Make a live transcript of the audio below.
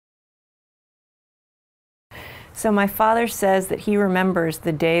So my father says that he remembers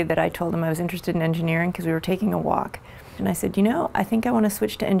the day that I told him I was interested in engineering because we were taking a walk. And I said, you know, I think I want to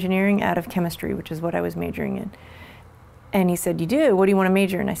switch to engineering out of chemistry, which is what I was majoring in. And he said, you do? What do you want to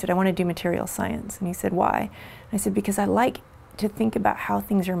major in? I said, I want to do material science. And he said, why? And I said, because I like to think about how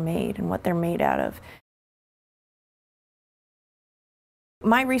things are made and what they're made out of.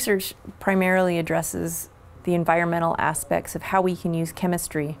 My research primarily addresses the environmental aspects of how we can use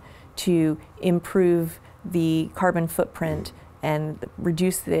chemistry to improve the carbon footprint and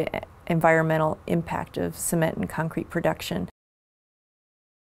reduce the environmental impact of cement and concrete production.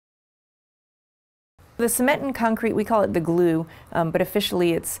 The cement and concrete, we call it the glue, but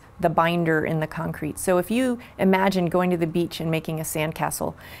officially it's the binder in the concrete. So if you imagine going to the beach and making a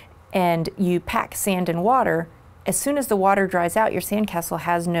sandcastle and you pack sand and water, as soon as the water dries out, your sandcastle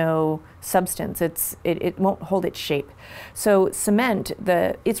has no substance. It won't hold its shape. So cement,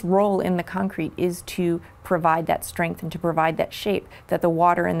 its role in the concrete is to provide that strength and to provide that shape that the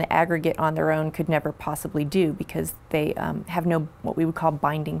water and the aggregate on their own could never possibly do because they have no, what we would call,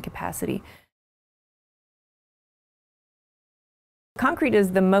 binding capacity. Concrete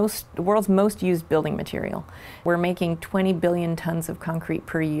is the world's most used building material. We're making 20 billion tons of concrete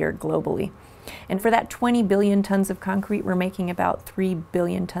per year globally. And for that 20 billion tons of concrete, we're making about 3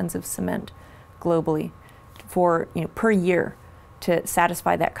 billion tons of cement globally per year to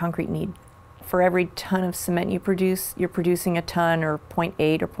satisfy that concrete need. For every ton of cement you produce, you're producing a ton or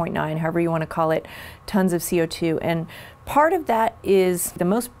 0.8 or 0.9, however you want to call it, tons of CO2. And part of that is the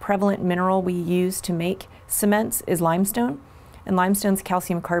most prevalent mineral we use to make cements is limestone. And limestone's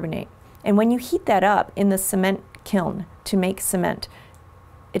calcium carbonate. And when you heat that up in the cement kiln to make cement,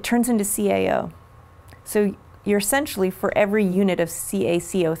 it turns into CaO. So you're essentially, for every unit of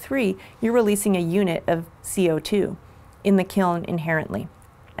CaCO3, you're releasing a unit of CO2 in the kiln inherently.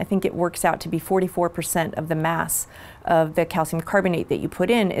 I think it works out to be 44% of the mass of the calcium carbonate that you put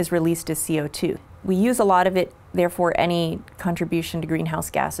in is released as CO2. We use a lot of it, therefore any contribution to greenhouse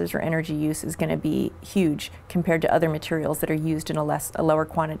gases or energy use is going to be huge compared to other materials that are used in a lower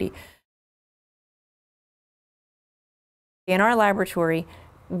quantity. In our laboratory,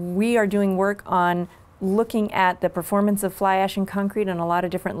 we are doing work on looking at the performance of fly ash in concrete on a lot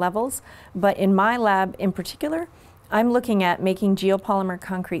of different levels, but in my lab in particular, I'm looking at making geopolymer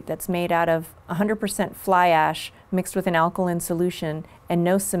concrete that's made out of 100% fly ash mixed with an alkaline solution and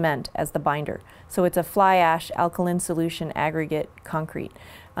no cement as the binder. So it's a fly ash alkaline solution aggregate concrete.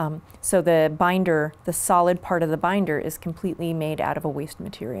 So the binder, the solid part of the binder, is completely made out of a waste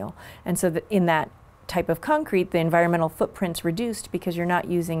material. And so in that type of concrete, the environmental footprint's reduced because you're not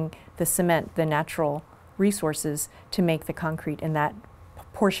using the cement, the natural resources, to make the concrete in that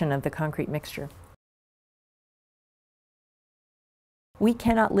portion of the concrete mixture. We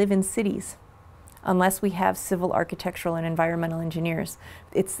cannot live in cities unless we have civil, architectural, and environmental engineers.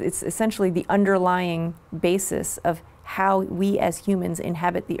 It's essentially the underlying basis of how we as humans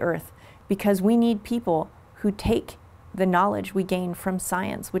inhabit the earth, because we need people who take the knowledge we gain from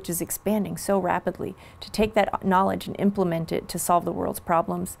science, which is expanding so rapidly, to take that knowledge and implement it to solve the world's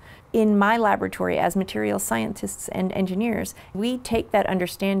problems. In my laboratory, as material scientists and engineers, we take that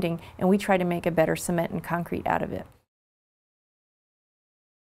understanding and we try to make a better cement and concrete out of it.